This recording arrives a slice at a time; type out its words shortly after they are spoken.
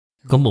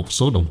Có một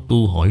số đồng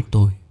tu hỏi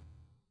tôi: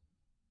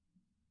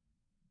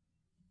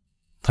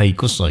 thầy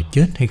có sợ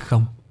chết hay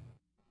không?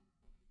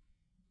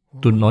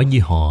 Tôi nói với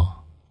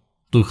họ: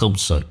 tôi không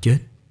sợ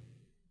chết.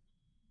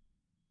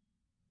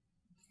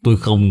 Tôi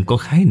không có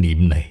khái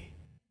niệm này.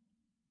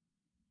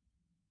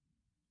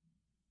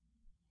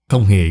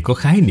 Không hề có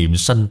khái niệm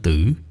sanh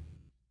tử.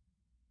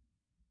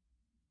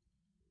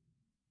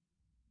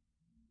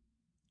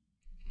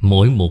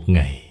 Mỗi một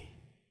ngày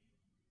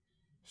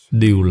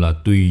đều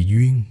là tùy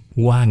duyên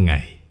qua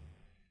ngày.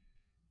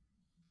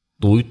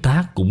 Tuổi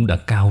tác cũng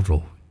đã cao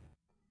rồi.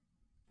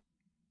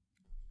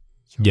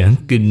 Giảng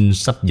kinh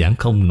sắp giảng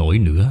không nổi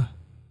nữa.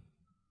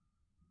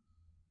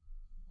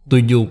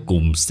 Tôi vô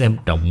cùng xem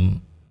trọng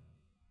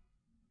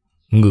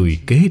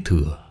người kế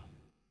thừa.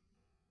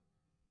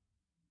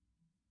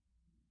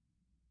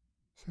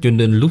 Cho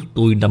nên lúc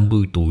tôi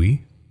 50 tuổi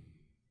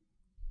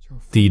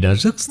thì đã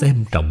rất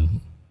xem trọng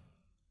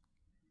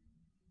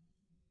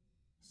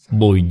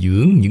bồi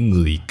dưỡng những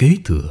người kế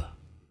thừa.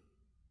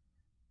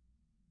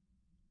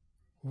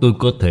 Tôi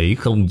có thể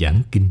không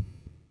giảng kinh,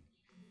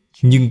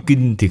 nhưng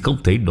kinh thì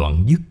không thể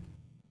đoạn dứt.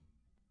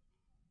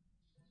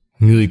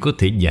 Người có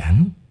thể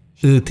giảng,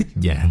 ưa thích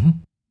giảng,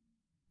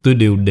 tôi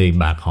đều đề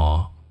bạt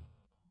họ,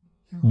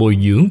 bồi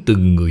dưỡng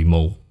từng người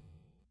một.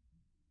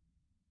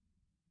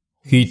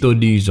 Khi tôi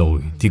đi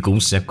rồi thì cũng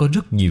sẽ có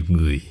rất nhiều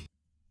người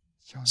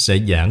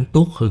sẽ giảng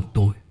tốt hơn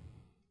tôi.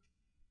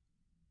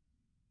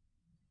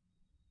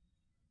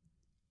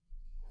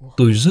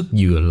 Tôi rất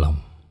vừa lòng.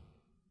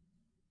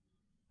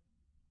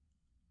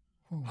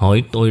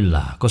 Hỏi tôi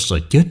là có sợ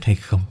chết hay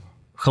không?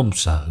 Không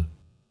sợ.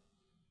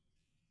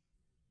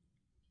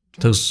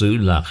 Thật sự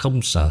là không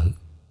sợ.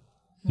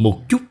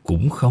 Một chút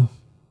cũng không.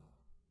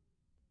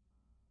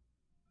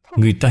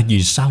 Người ta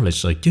vì sao lại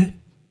sợ chết?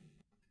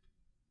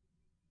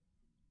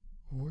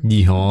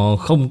 Vì họ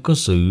không có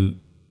sự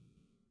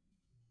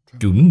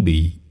chuẩn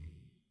bị.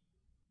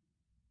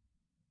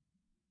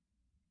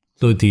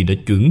 Tôi thì đã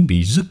chuẩn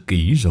bị rất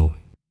kỹ rồi,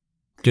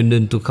 cho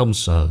nên tôi không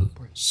sợ.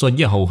 So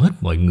với hầu hết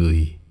mọi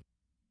người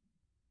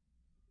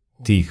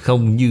thì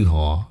không như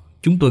họ.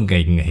 Chúng tôi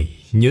ngày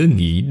ngày nhớ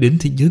nghĩ đến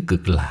thế giới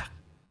cực lạc.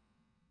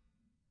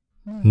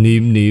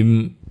 Niệm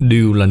niệm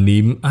đều là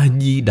niệm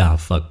A-di-đà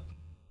Phật.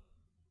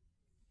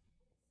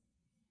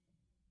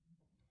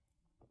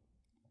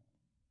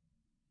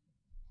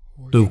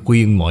 Tôi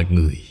khuyên mọi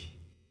người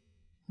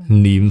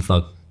niệm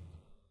Phật,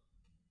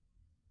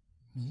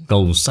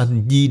 cầu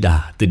sanh Di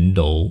Đà tịnh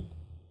độ,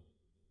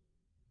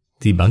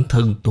 thì bản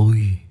thân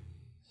tôi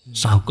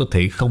sao có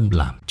thể không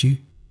làm chứ?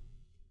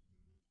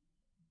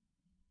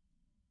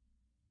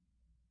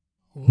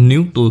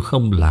 Nếu tôi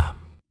không làm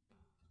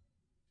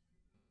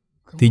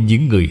thì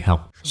những người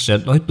học sẽ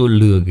nói tôi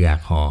lừa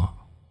gạt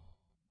họ.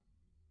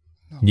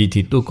 Vậy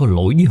thì tôi có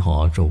lỗi với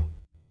họ rồi.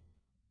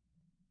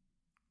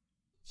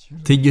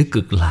 Thế giới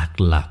cực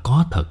lạc là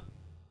có thật.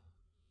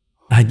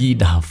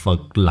 A-di-đà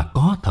Phật là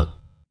có thật.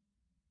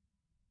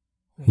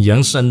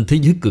 Giảng sanh thế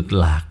giới cực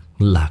lạc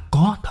là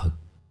có thật.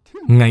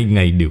 Ngày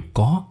ngày đều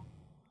có.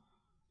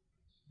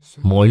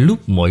 Mọi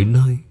lúc mọi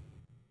nơi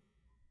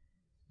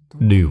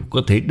đều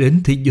có thể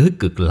đến thế giới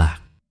cực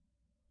lạc.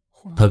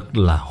 Thật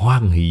là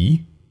hoan hỷ.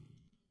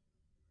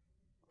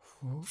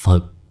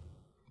 Phật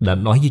đã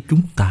nói với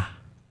chúng ta: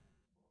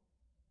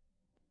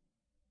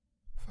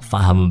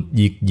 phàm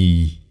việc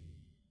gì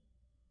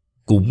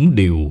cũng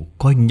đều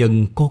có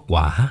nhân có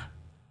quả.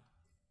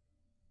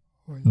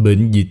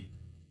 Bệnh dịch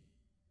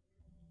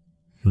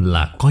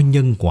là có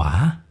nhân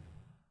quả.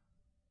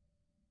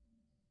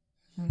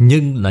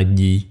 Nhân là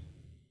gì?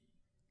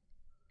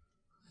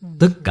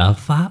 Tất cả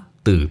pháp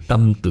từ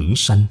tâm tưởng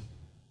sanh.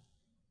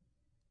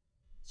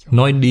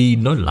 Nói đi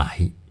nói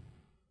lại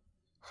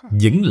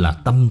vẫn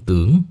là tâm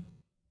tưởng.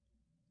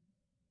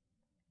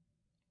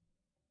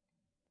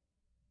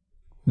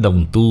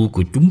 Đồng tu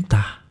của chúng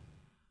ta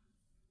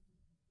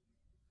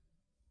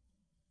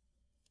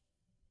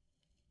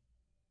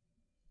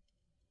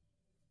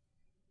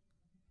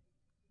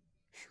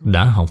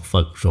đã học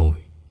Phật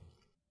rồi,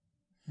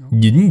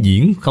 vĩnh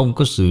viễn không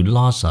có sự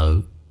lo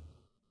sợ.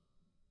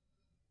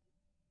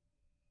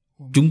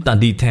 Chúng ta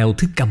đi theo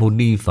Thích Ca Mâu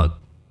Ni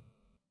Phật,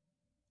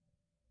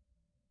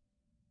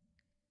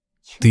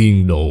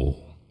 tiền độ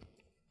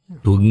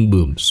thuận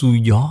buồm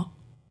xuôi gió.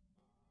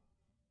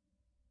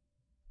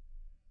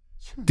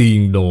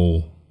 Tiền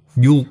đồ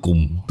vô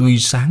cùng tươi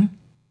sáng.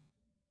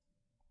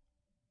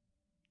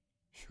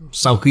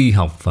 Sau khi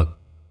học Phật,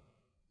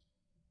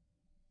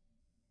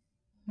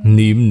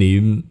 niệm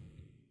niệm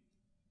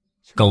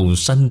cầu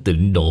sanh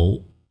tịnh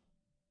độ,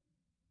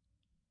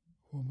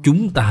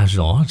 chúng ta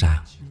rõ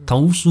ràng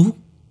thấu suốt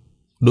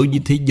đối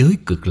với thế giới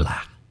cực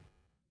lạc,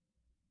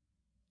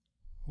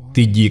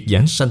 thì việc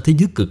giảng sanh thế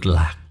giới cực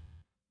lạc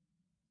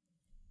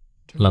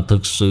là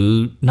thực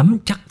sự nắm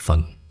chắc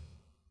phần.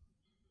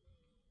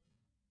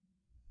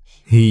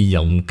 Hy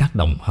vọng các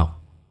đồng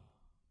học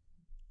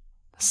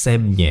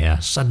xem nhẹ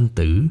sanh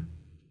tử,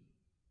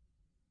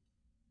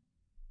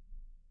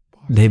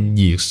 đem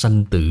việc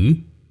sanh tử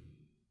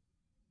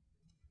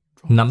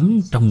nắm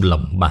trong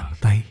lòng bàn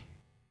tay.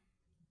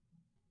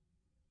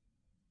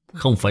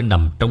 không phải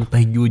nằm trong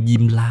tay vua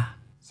Diêm La,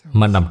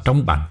 mà nằm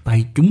trong bàn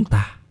tay chúng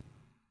ta.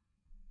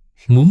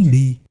 Muốn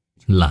đi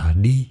là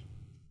đi,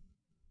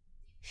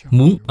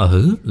 muốn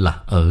ở là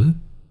ở.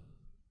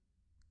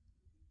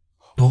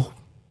 Tốt.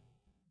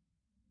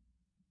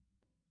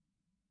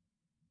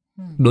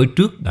 Đối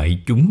trước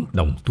đại chúng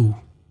đồng tu,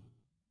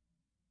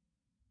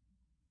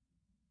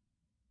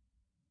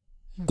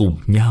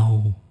 cùng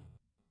nhau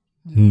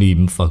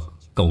niệm Phật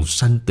cầu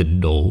sanh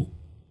tịnh độ.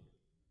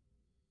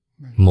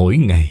 Mỗi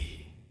ngày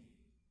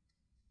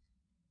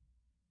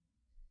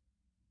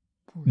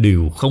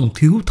đều không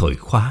thiếu thời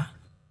khóa.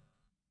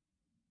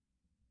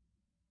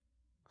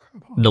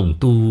 Đồng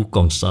tu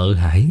còn sợ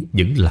hãi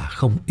vẫn là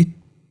không ít.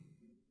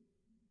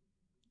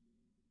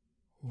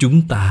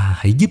 Chúng ta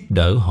hãy giúp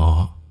đỡ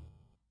họ.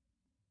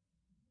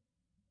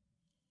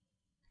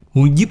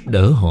 Muốn giúp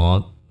đỡ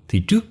họ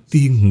thì trước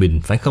tiên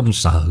mình phải không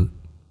sợ,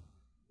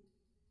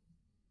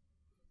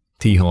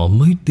 thì họ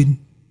mới tin.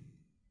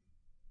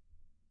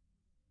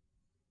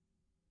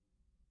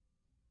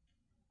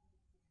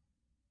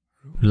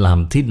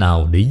 Làm thế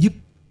nào để giúp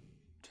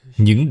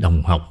những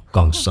đồng học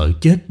còn sợ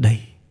chết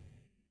đây?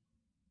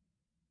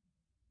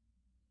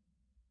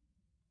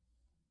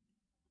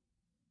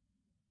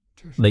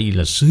 Đây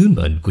là sứ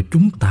mệnh của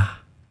chúng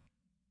ta.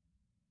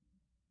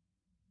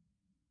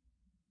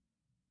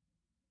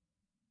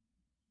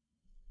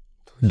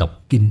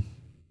 Đọc kinh,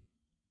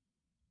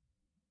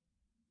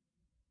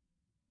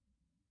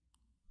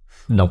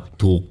 đọc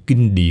thuộc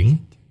kinh điển,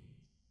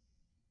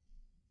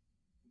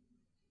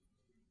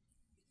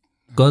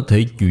 có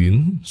thể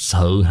chuyển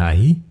sợ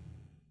hãi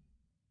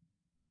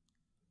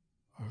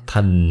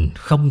thành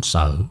không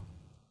sợ.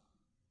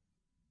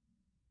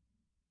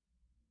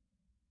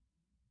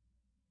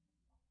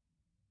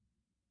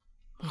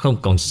 Không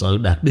còn sợ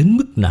đạt đến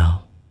mức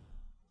nào.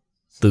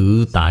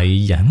 Tự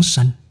tại giảng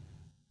sanh.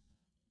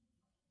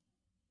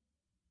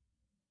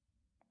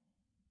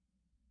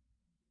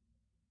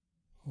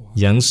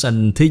 Giảng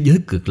sanh thế giới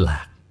cực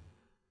lạc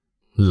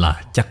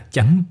là chắc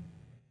chắn,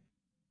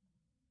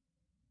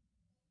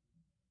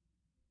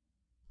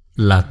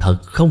 là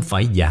thật không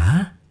phải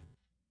giả.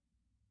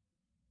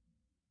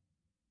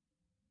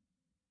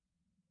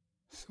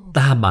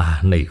 Ta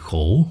bà này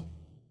khổ,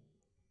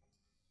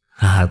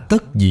 hà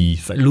tất gì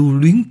phải lưu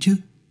luyến chứ?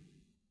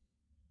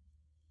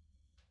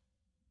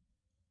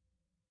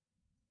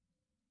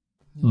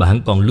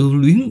 Bạn còn lưu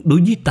luyến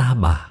đối với ta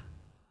bà,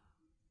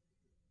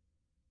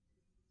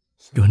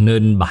 cho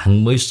nên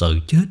bạn mới sợ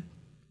chết.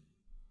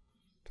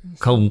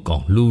 Không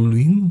còn lưu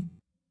luyến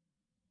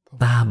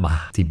ta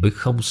bà thì mới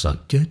không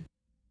sợ chết.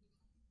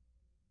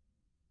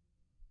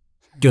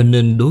 Cho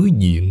nên đối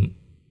diện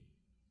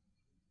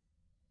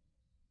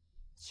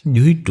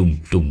với trùng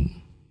trùng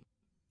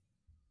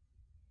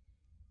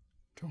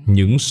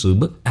những sự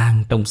bất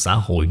an trong xã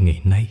hội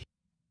ngày nay,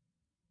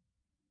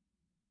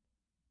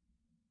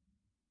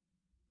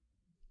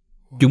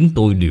 chúng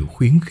tôi đều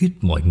khuyến khích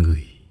mọi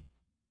người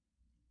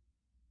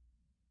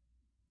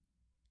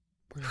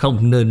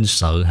không nên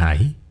sợ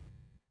hãi.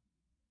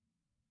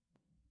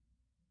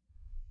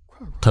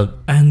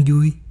 Thật an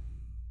vui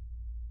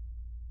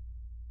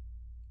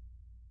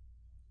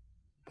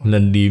là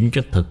niệm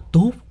cho thật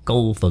tốt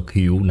câu Phật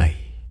hiệu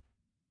này: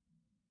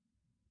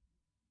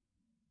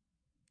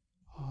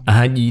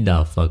 A Di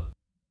Đà Phật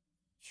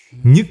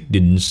nhất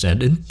định sẽ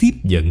đến tiếp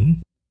dẫn,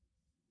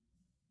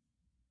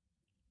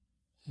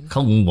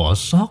 không bỏ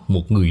sót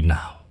một người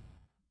nào.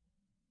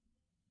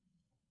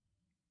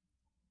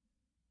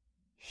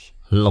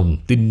 Lòng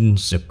tin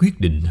sẽ quyết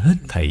định hết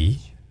thảy.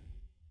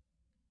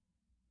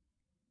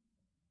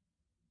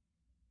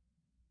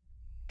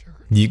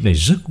 Việc này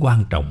rất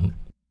quan trọng.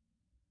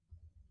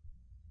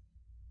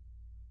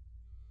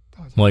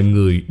 Mọi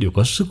người đều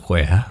có sức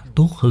khỏe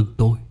tốt hơn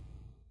tôi,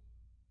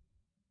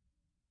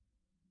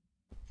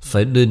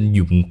 phải nên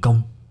dụng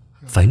công,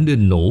 phải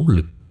nên nỗ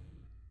lực.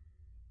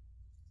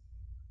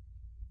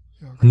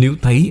 Nếu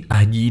thấy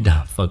A Di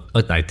Đà Phật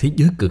ở tại thế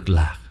giới cực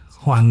lạc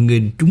hoan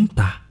nghênh chúng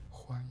ta,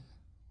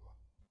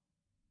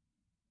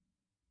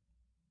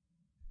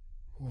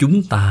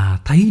 chúng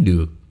ta thấy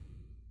được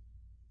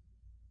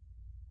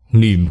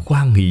niềm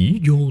hoan hỷ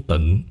vô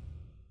tận,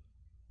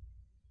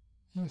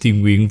 thì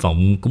nguyện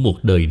vọng của một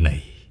đời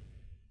này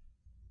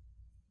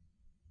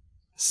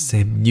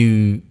xem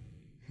như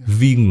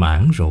viên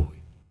mãn rồi.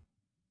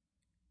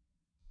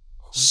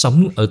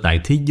 Sống ở tại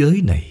thế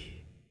giới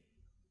này,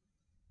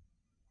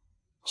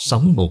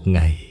 sống một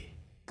ngày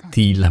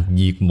thì làm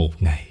việc một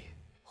ngày,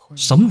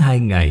 sống 2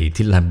 ngày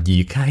thì làm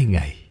việc 2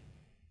 ngày.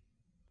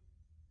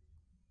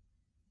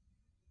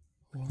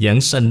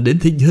 Giảng sanh đến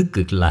thế giới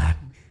cực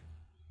lạc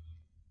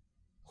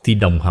thì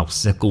đồng học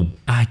sẽ cùng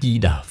A Di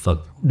Đà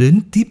Phật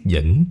đến tiếp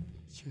dẫn.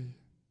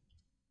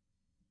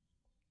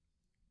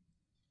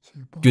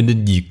 Cho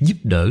nên việc giúp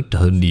đỡ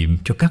trợ niệm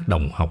cho các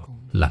đồng học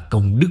là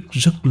công đức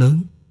rất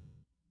lớn.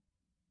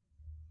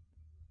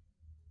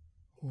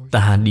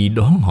 Ta đi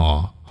đón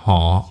họ,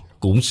 họ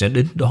cũng sẽ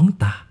đến đón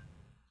ta.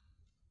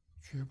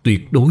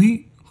 Tuyệt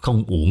đối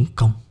không uổng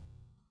công,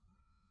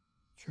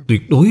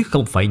 tuyệt đối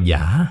không phải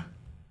giả.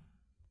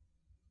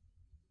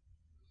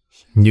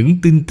 Những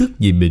tin tức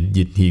về bệnh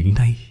dịch hiện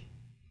nay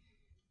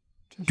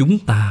chúng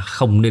ta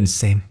không nên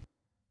xem.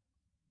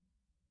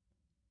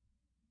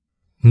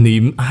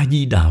 Niệm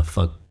A-di-đà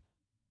Phật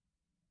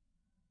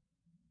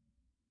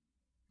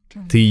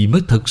thì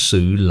mới thật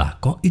sự là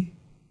có ích.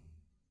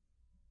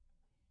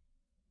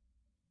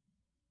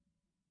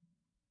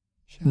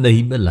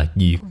 Đây mới là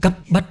việc cấp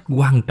bách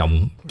quan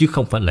trọng, chứ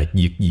không phải là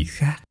việc gì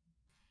khác.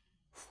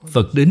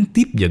 Phật đến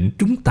tiếp dẫn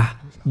chúng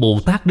ta, Bồ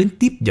Tát đến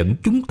tiếp dẫn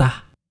chúng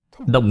ta,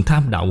 đồng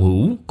tham đạo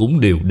hữu cũng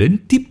đều đến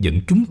tiếp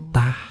dẫn chúng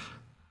ta.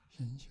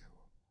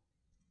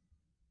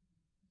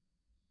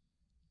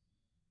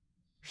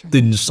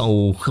 Tin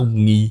sâu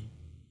không nghi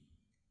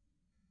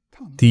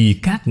thì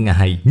các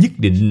ngài nhất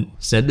định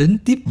sẽ đến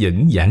tiếp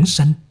dẫn giảng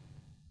sanh.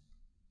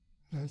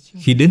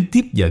 Khi đến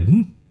tiếp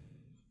dẫn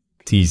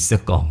thì sẽ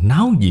còn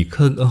náo nhiệt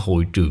hơn ở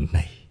hội trường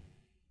này.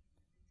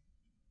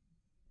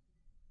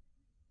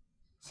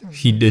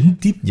 Khi đến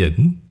tiếp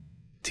dẫn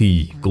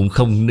thì cũng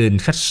không nên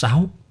khách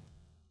sáo.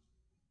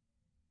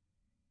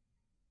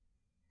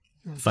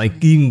 Phải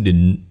kiên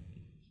định,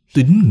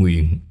 tín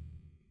nguyện.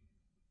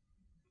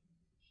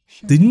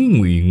 Tín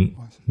nguyện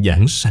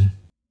giảng sanh.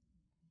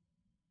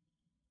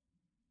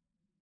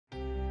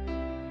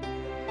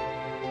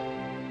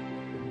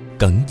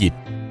 Cẩn dịch,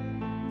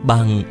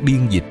 ban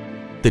biên dịch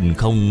Tình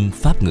Không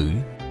Pháp Ngữ.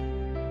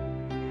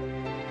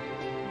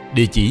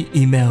 Địa chỉ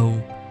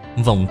email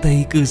vòng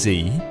tay cư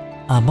sĩ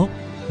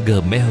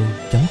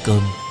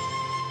amos@gmail.com.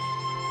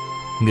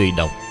 Người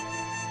đọc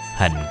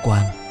Hạnh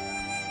Quang.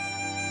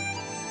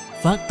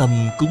 Phát tâm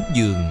cúng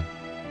dường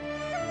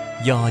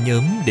do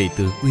nhóm đệ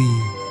tử Uy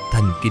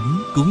thành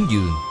kính cúng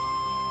dường.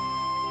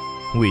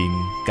 Nguyện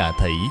cả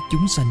thảy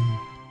chúng sanh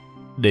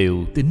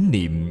đều tín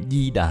niệm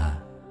Di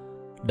Đà,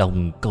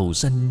 đồng cầu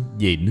sanh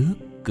về nước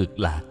Cực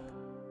Lạc.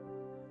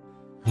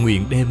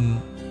 Nguyện đem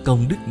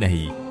công đức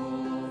này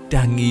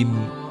trang nghiêm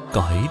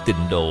cõi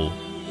Tịnh Độ,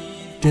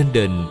 trên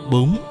đền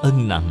 4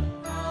 ân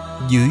nặng,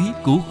 dưới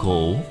cứu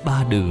khổ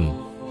 3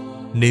 đường.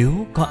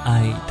 Nếu có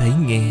ai thấy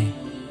nghe,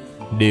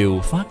 đều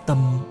phát tâm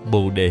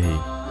Bồ Đề,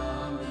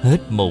 hết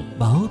một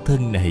báo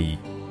thân này,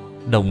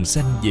 đồng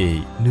sanh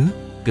về nước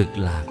Cực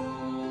Lạc.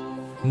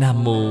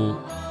 Nam Mô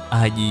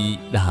A Di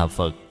Đà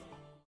Phật.